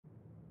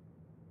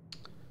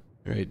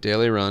Alright,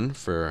 daily run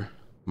for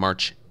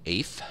March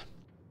 8th.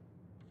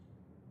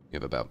 We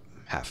have about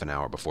half an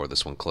hour before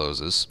this one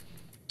closes.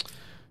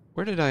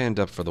 Where did I end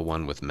up for the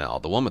one with Mel?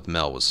 The one with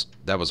Mel was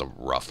a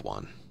rough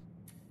one.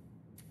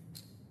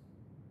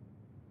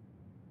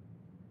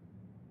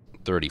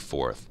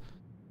 34th.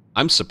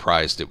 I'm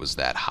surprised it was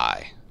that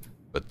high,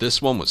 but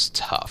this one was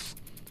tough.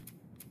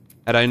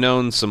 Had I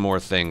known some more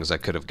things, I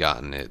could have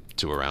gotten it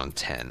to around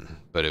 10,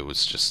 but it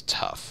was just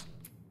tough.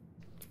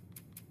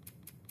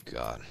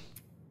 God.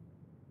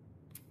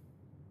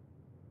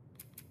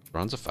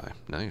 Bronzify.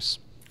 Nice.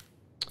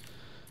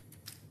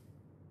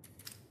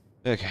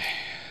 Okay.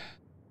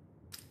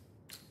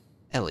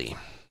 Ellie.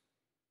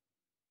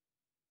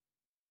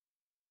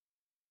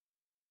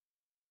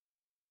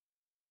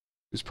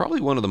 Who's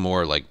probably one of the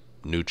more, like,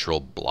 neutral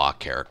block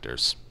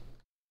characters.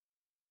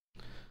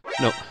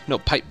 No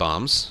pipe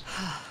bombs.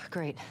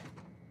 Great.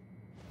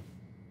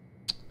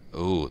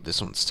 Ooh,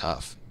 this one's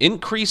tough.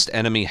 Increased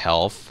enemy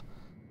health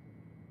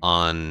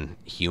on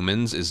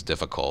humans is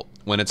difficult.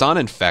 When it's on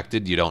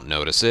infected, you don't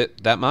notice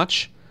it that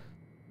much.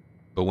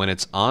 But when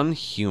it's on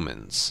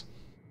humans,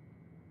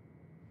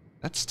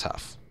 that's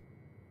tough.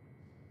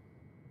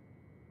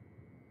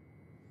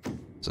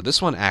 So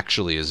this one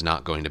actually is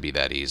not going to be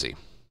that easy.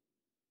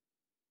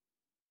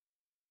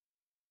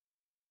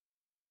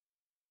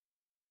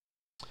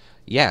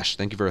 Yash,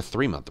 thank you for a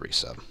 3-month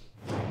resub.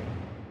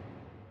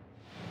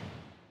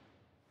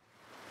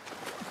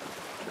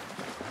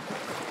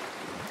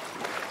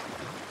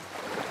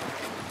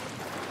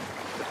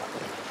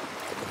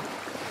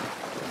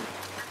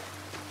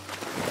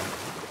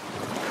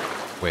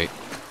 Wait.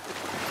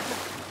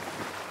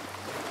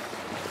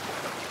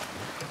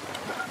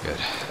 Good.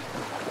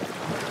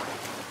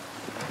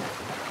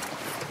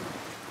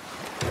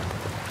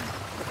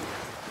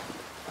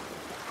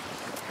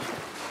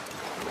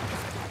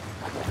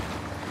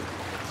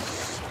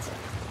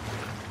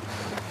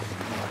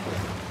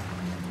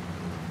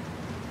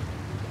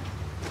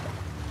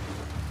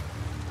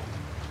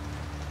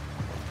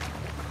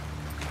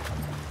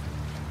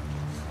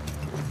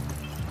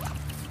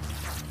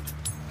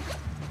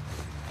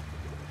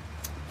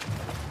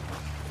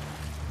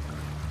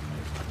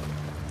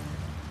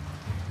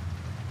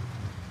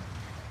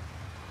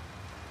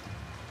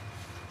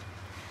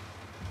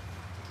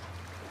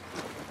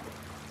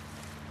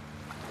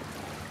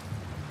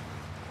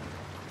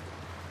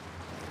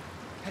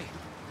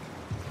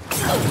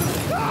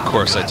 Of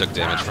course I took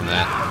damage from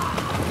that.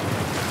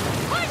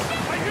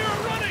 I hear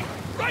him running!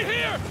 Right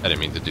here! I didn't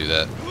mean to do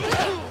that.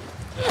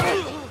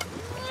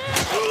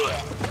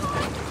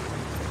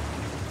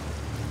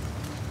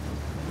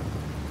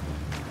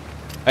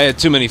 I had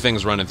too many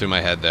things running through my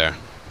head there.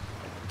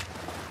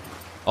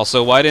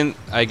 Also, why didn't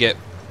I get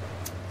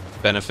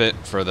benefit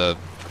for the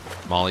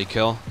Molly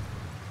kill?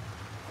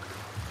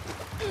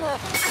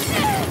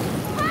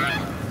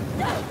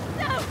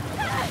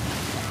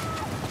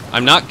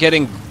 I'm not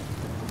getting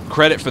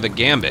credit for the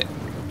gambit.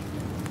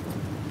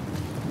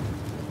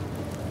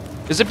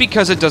 Is it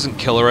because it doesn't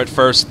kill her at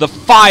first? The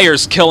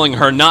fire's killing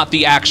her, not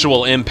the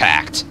actual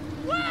impact.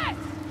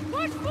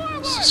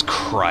 Jesus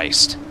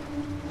Christ.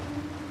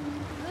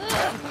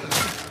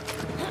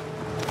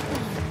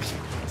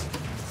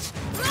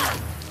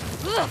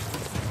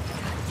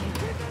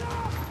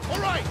 All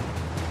right!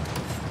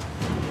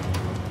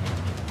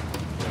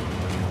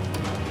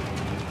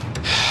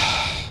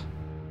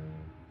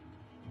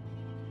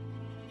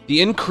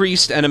 The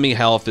increased enemy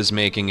health is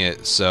making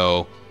it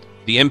so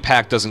the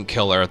impact doesn't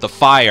kill her. The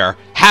fire,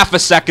 half a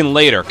second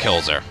later,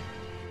 kills her.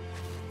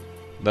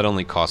 That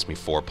only cost me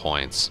 4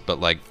 points, but,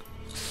 like,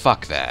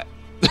 fuck that.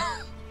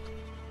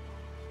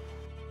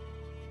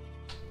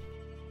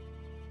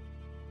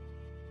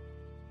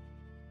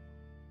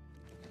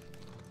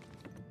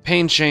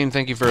 Pain Shane,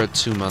 thank you for a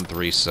 2-month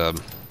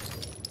resub.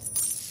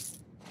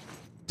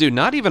 Dude,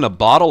 not even a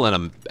bottle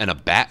and a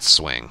bat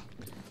swing.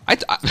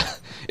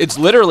 It's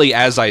literally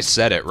as I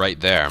said it right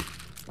there.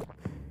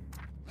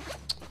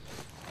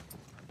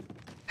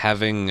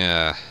 Having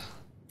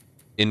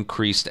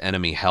increased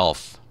enemy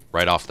health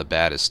right off the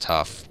bat is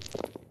tough.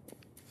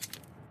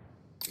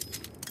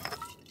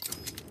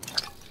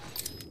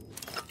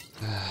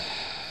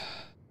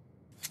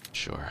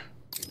 Sure.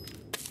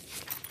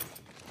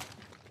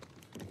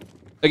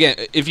 Again,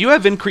 if you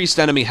have increased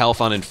enemy health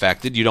on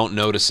infected, you don't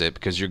notice it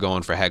because you're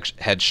going for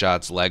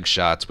headshots, leg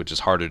shots, which is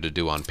harder to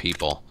do on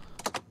people.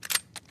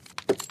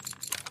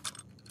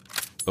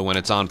 But when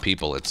it's on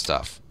people, it's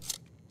tough.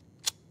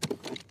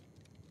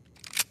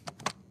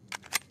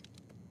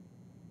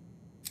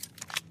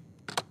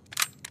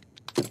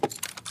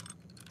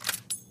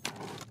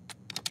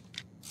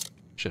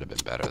 Should have been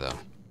better, though.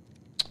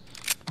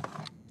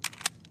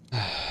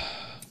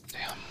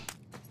 Damn.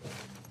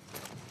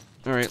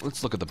 Alright,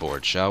 let's look at the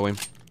board, shall we? The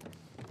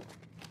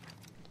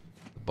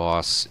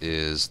boss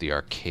is the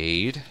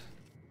arcade.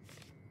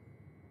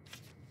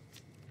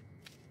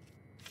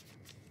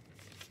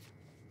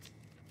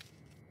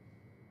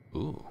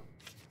 Ooh.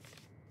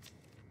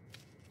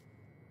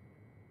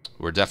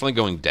 We're definitely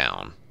going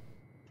down.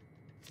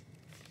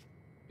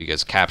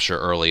 Because capture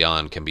early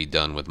on can be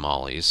done with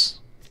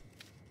mollies.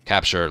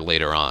 Capture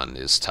later on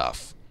is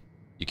tough.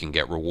 You can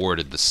get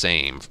rewarded the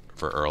same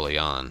for early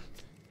on.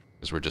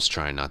 Because we're just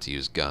trying not to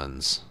use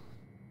guns.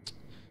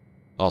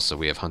 Also,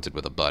 we have hunted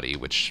with a buddy,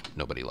 which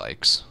nobody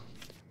likes.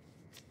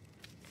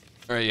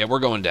 Alright, yeah, we're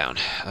going down.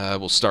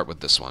 We'll start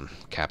with this one.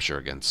 Capture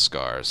against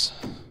scars.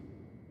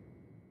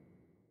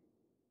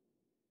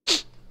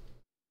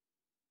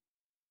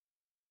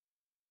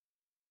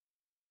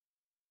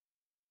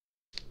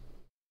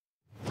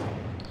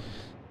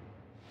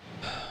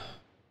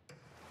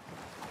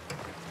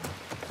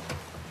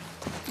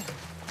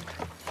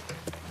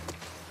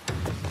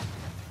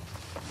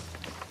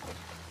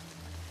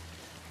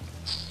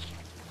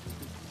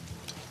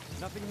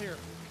 Nothing here.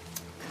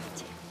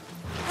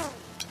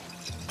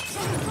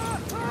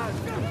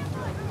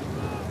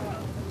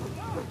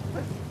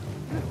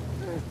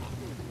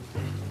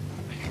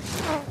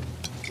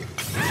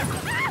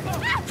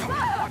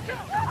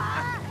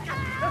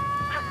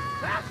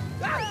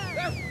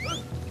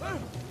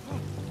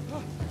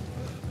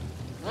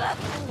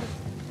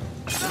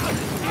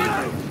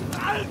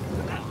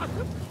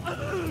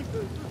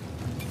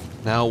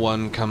 Now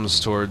one comes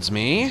towards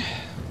me.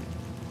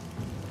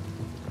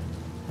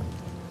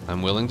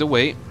 I'm willing to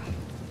wait.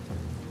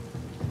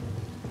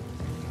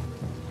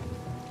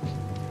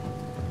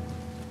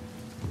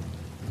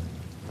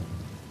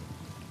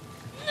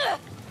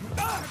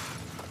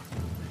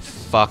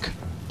 Fuck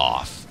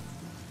off.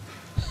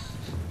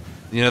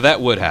 You know, that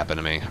would happen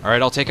to me.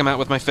 Alright, I'll take him out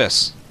with my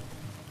fists.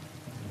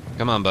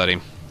 Come on, buddy.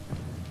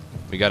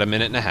 We got a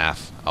minute and a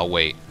half. I'll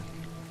wait.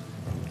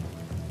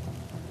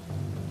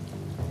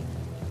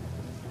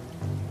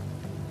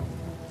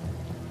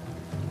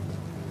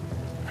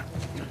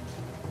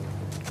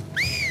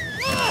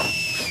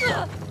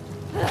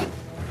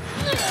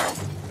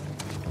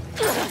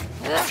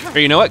 Or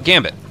you know what?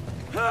 Gambit.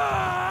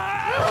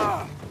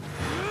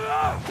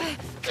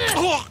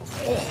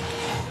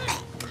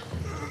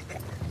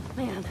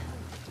 Man.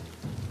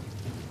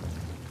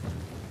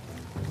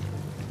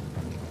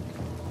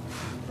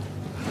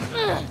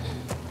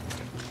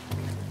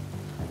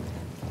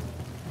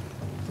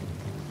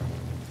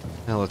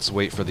 Now let's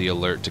wait for the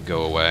alert to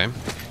go away.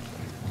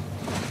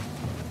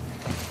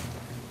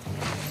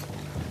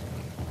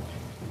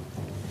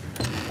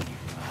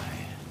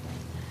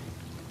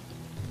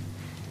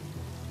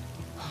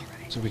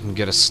 So we can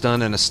get a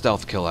stun and a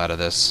stealth kill out of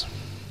this.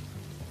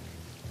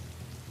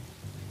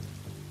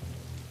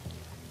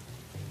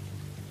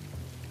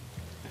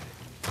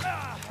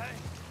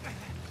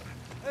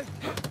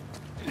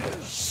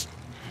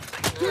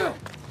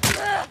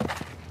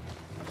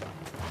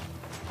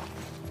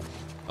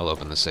 I'll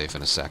open the safe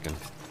in a second.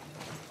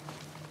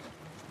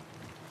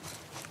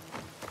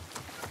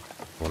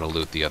 I want to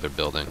loot the other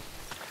building.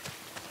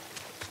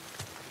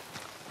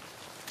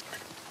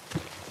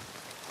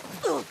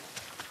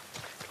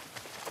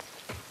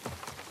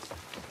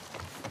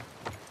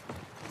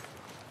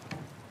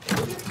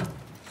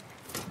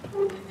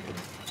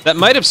 That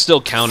might have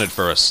still counted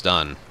for a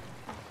stun.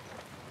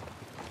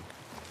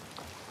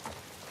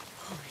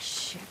 Holy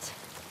shit.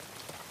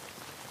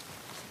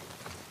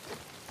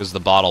 Because the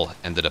bottle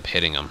ended up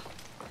hitting him.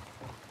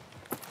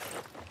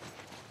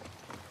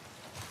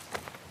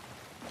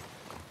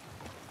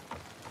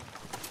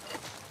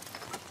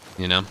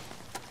 You know?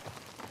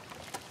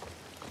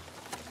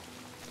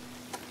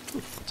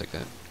 I'll take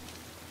that.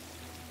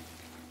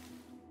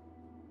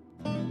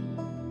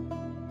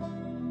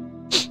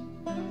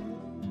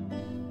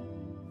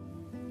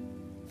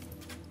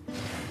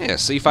 Yeah,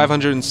 see,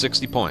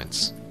 560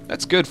 points.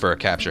 That's good for a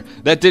capture.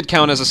 That did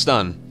count as a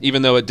stun.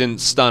 Even though it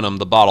didn't stun him,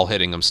 the bottle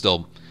hitting him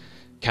still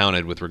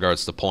counted with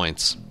regards to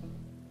points.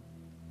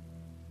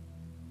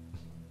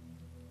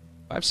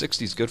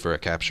 560 is good for a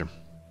capture.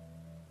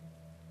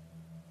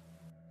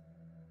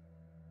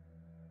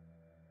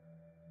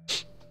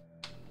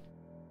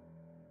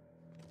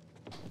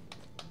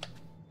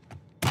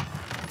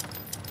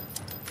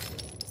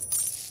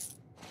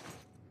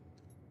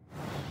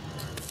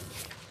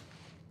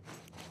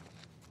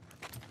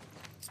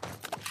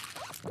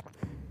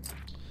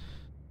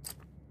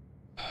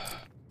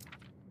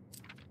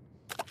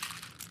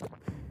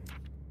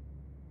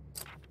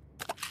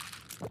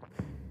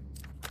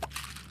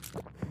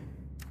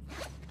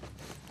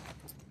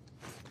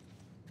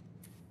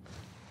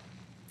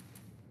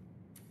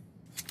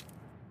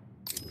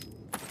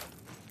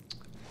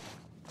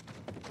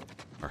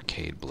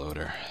 Arcade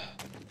bloater.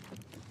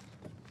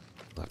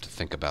 I'll have to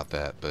think about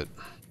that, but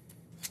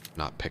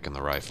not picking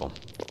the rifle.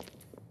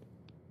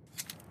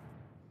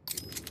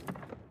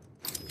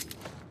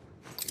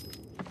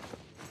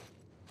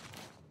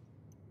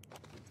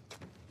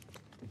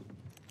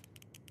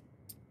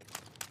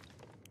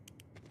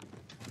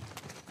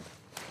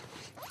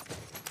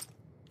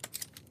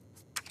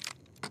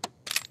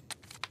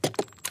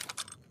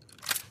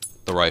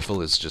 The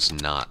rifle is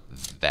just not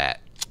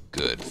that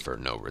good for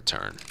no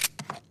return.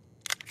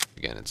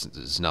 Again,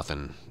 there's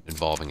nothing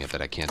involving it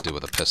that I can't do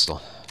with a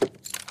pistol.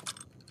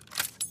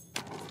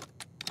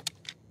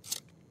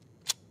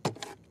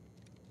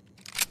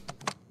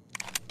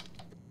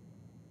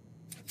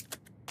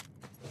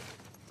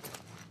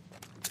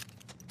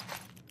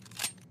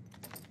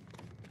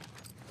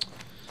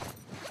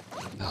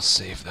 I'll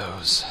save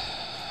those.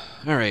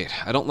 Alright,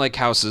 I don't like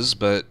houses,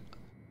 but...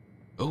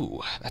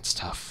 Ooh, that's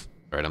tough.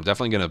 Alright, I'm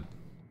definitely gonna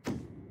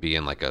be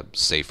in, like, a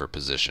safer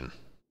position.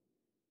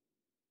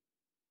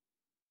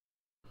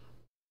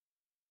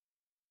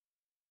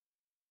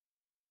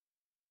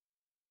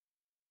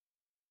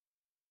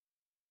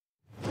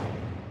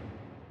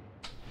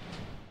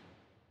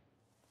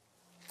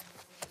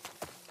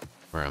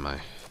 Where am I?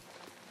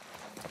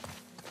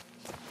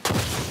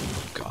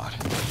 God.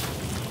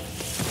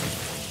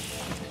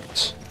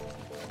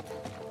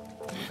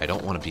 I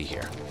don't want to be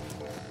here.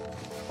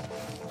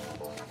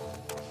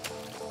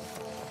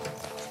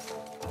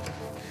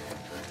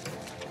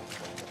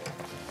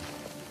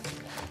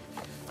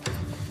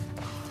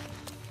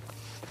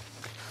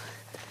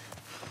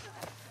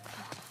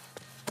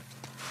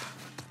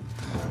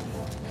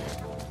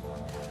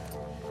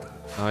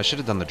 Oh, I should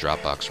have done the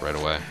drop box right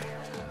away.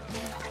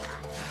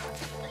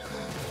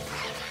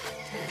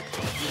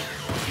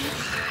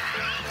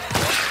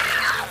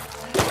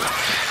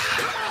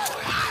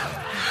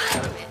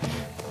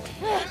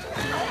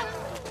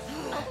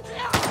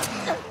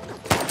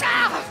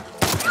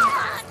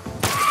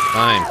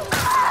 Fine.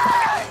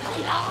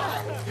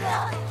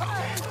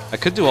 I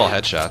could do all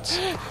headshots.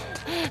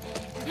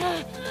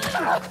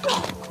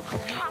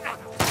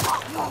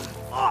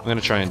 I'm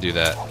gonna try and do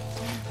that.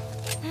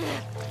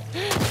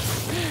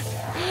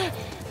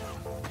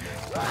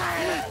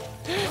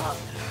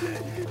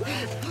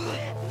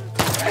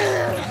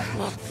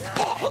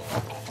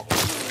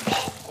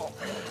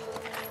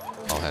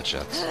 All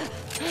headshots.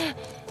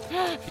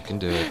 You can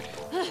do it.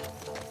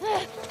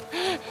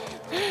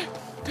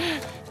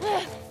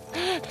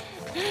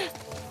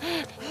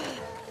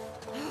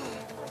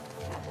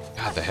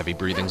 God, the heavy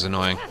breathing's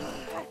annoying.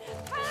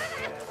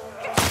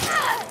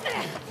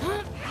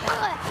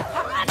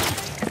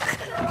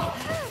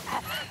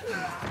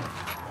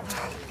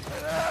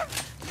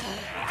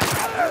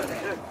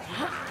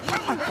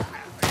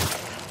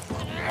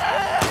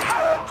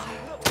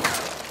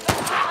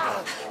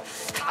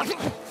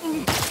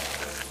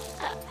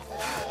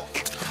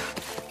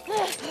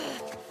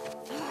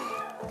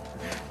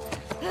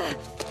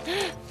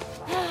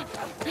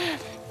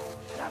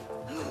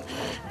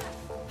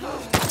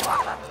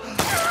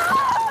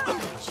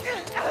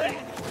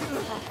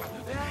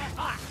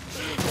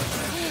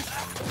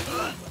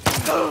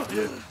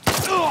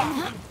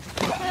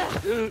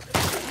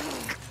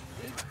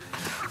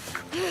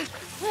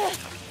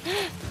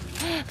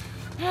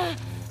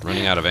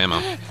 Running out of ammo.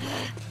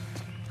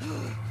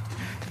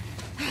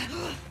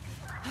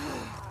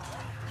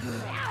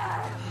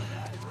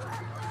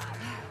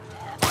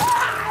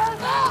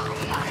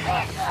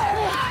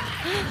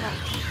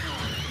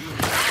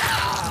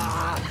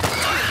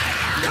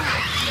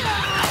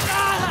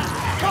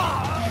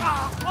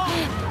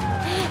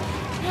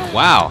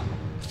 Wow.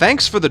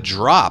 Thanks for the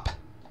drop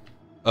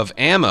of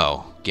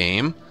ammo,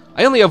 game.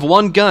 I only have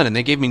one gun and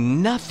they gave me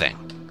nothing.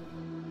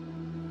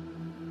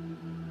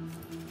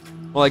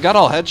 Well, I got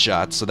all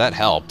headshots, so that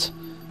helped.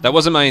 That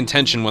wasn't my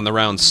intention when the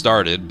round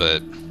started,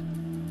 but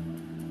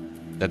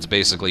that's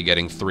basically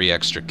getting 3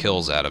 extra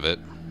kills out of it.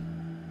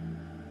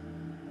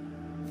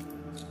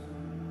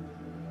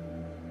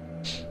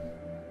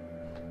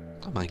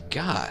 Oh my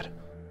god.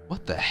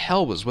 What the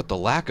hell was with the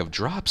lack of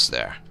drops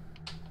there?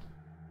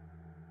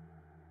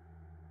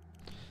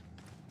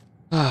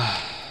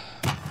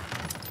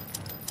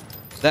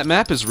 That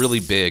map is really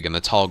big, and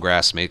the tall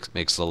grass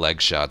makes the leg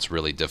shots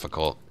really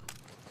difficult.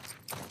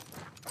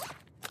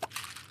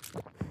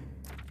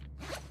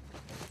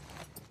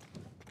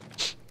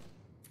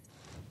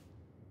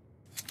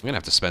 I'm gonna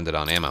have to spend it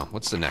on ammo.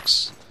 What's the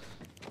next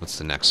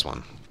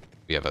one?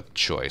 We have a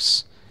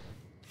choice.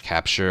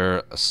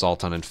 Capture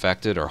assault on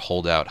infected or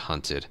hold out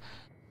hunted.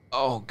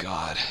 Oh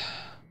god.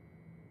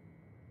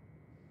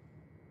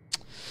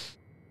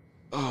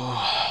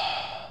 Oh.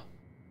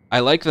 I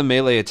like the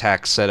melee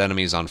attacks set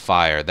enemies on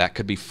fire. That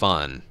could be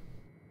fun.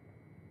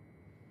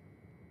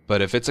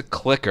 But if it's a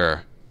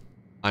clicker,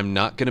 I'm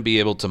not gonna be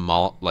able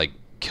to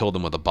kill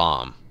them with a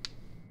bomb.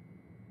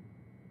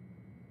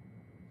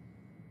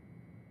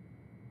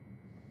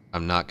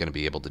 I'm not going to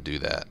be able to do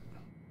that.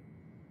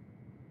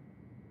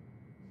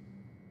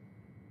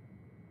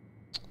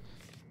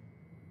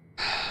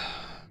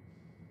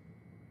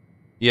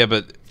 Yeah,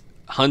 but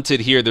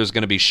hunted here, there's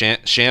going to be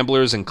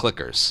shamblers and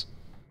clickers.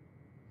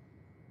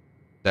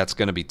 That's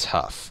going to be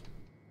tough.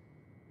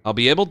 I'll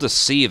be able to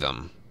see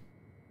them,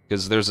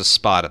 because there's a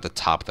spot at the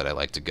top that I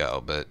like to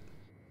go, but...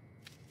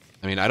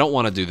 I mean, I don't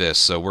want to do this,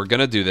 so we're going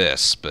to do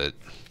this, but...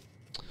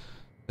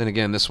 Then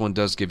again, this one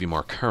does give you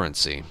more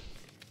currency.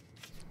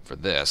 For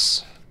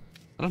this.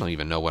 I don't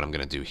even know what I'm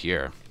going to do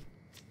here.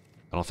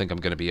 I don't think I'm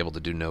going to be able to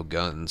do no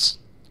guns.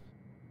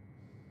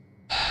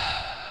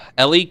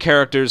 LE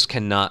characters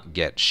cannot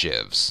get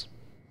shivs.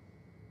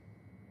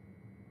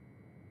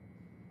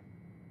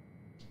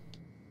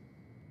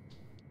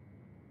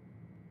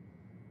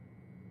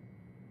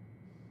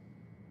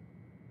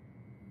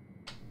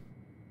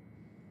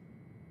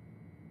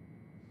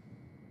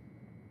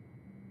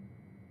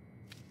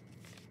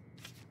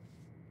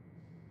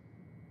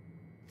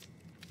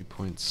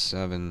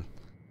 3.7. I'm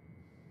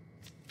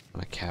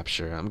gonna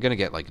capture. I'm gonna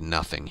get like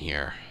nothing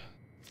here.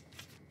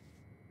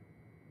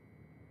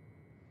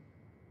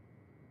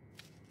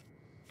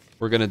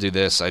 We're gonna do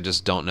this. I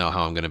just don't know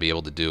how I'm gonna be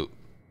able to do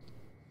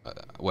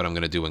what I'm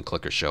gonna do when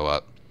clickers show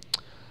up.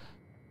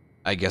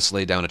 I guess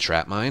lay down a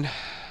trap mine.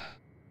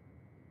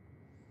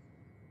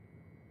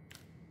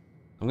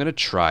 I'm gonna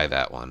try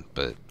that one,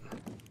 but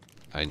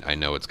I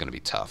know it's gonna be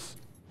tough.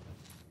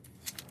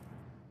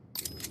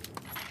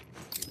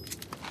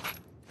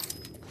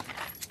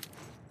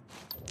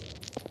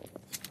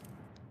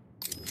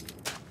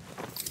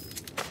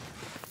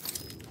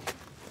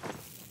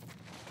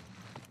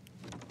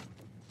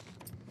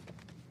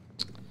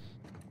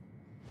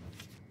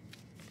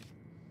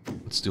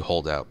 Let's do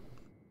holdout.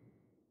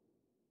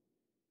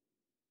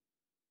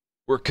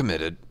 We're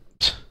committed.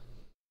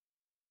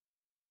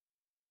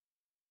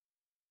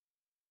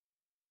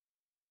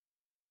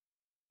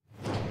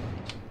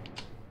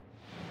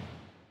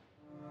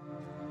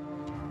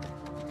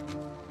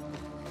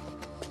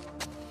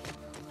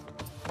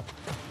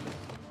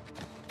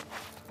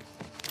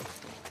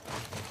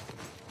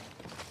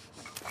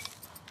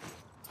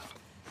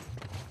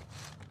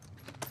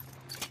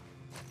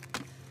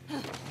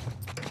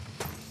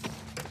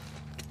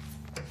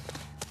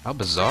 How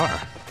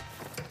bizarre.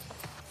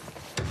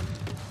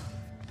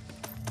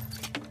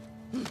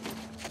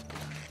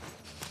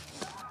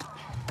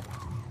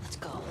 Let's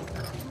go.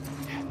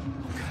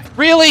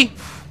 Really?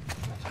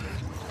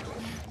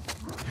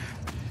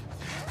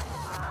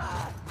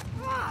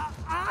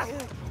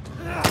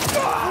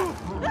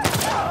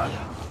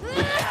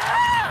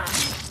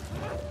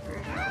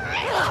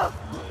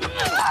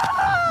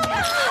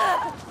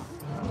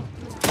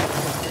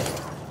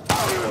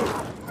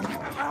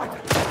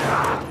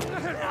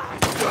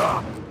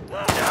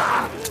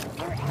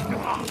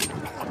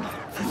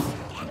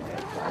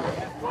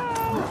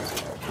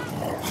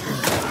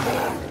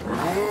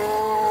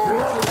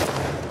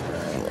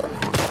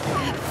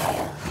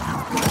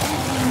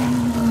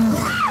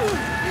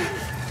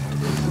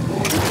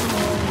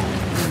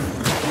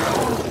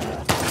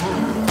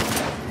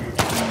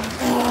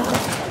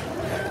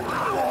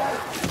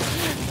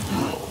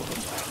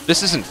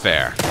 This isn't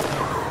fair.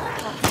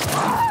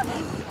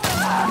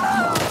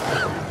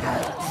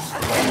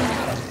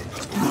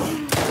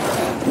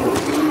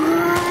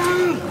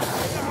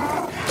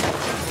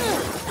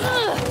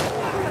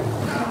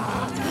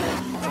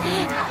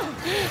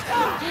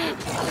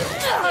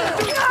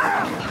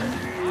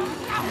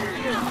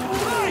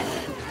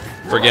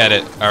 Forget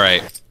it. All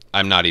right.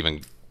 I'm not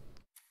even...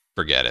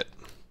 Forget it.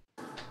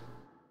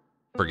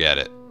 Forget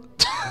it.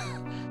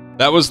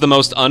 That was the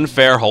most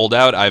unfair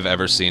holdout I've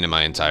ever seen in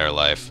my entire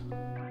life.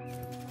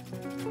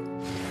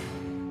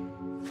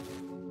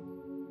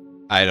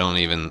 I don't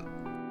even...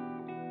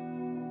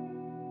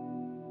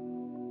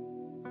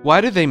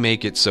 Why do they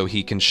make it so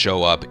he can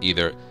show up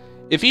either...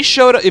 If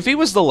he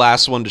was the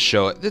last one to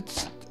show up...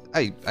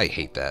 I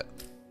hate that.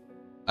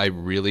 I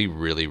really,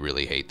 really,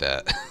 really hate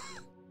that.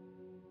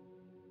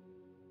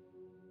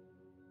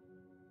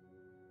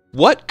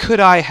 What could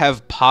I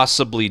have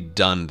possibly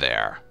done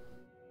there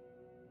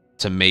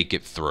to make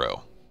it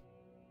through?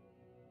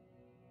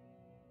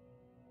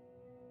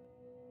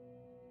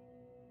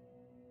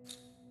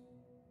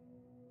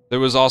 There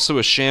was also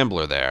a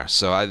shambler there,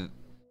 so I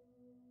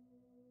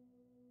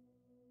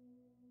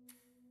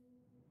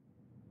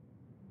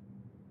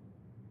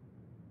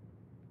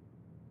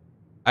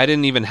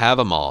didn't even have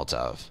a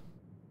Molotov.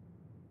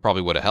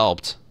 Probably would have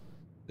helped.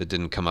 It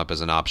didn't come up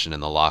as an option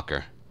in the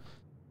locker.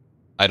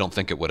 I don't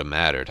think it would have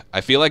mattered. I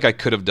feel like I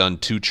could have done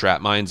 2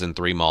 trap mines and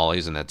 3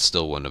 mollies, and that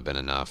still wouldn't have been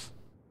enough.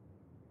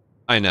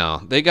 I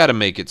know. They gotta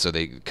make it so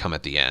they come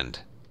at the end.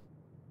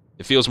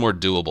 It feels more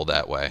doable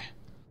that way.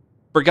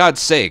 For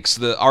God's sakes,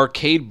 the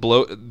arcade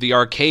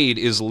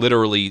is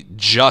literally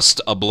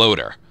just a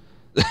bloater.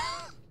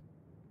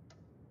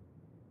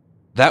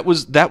 That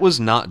was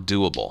not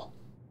doable.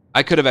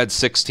 I could have had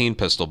 16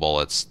 pistol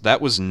bullets.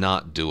 That was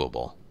not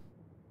doable.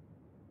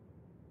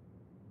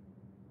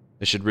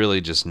 They should really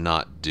just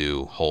not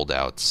do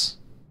holdouts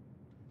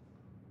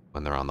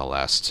when they're on the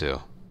last 2.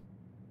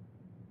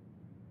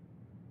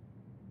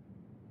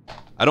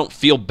 I don't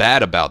feel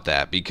bad about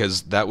that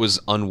because that was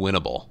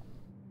unwinnable.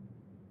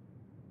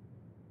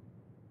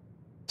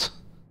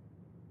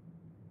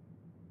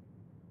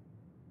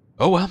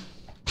 Oh well.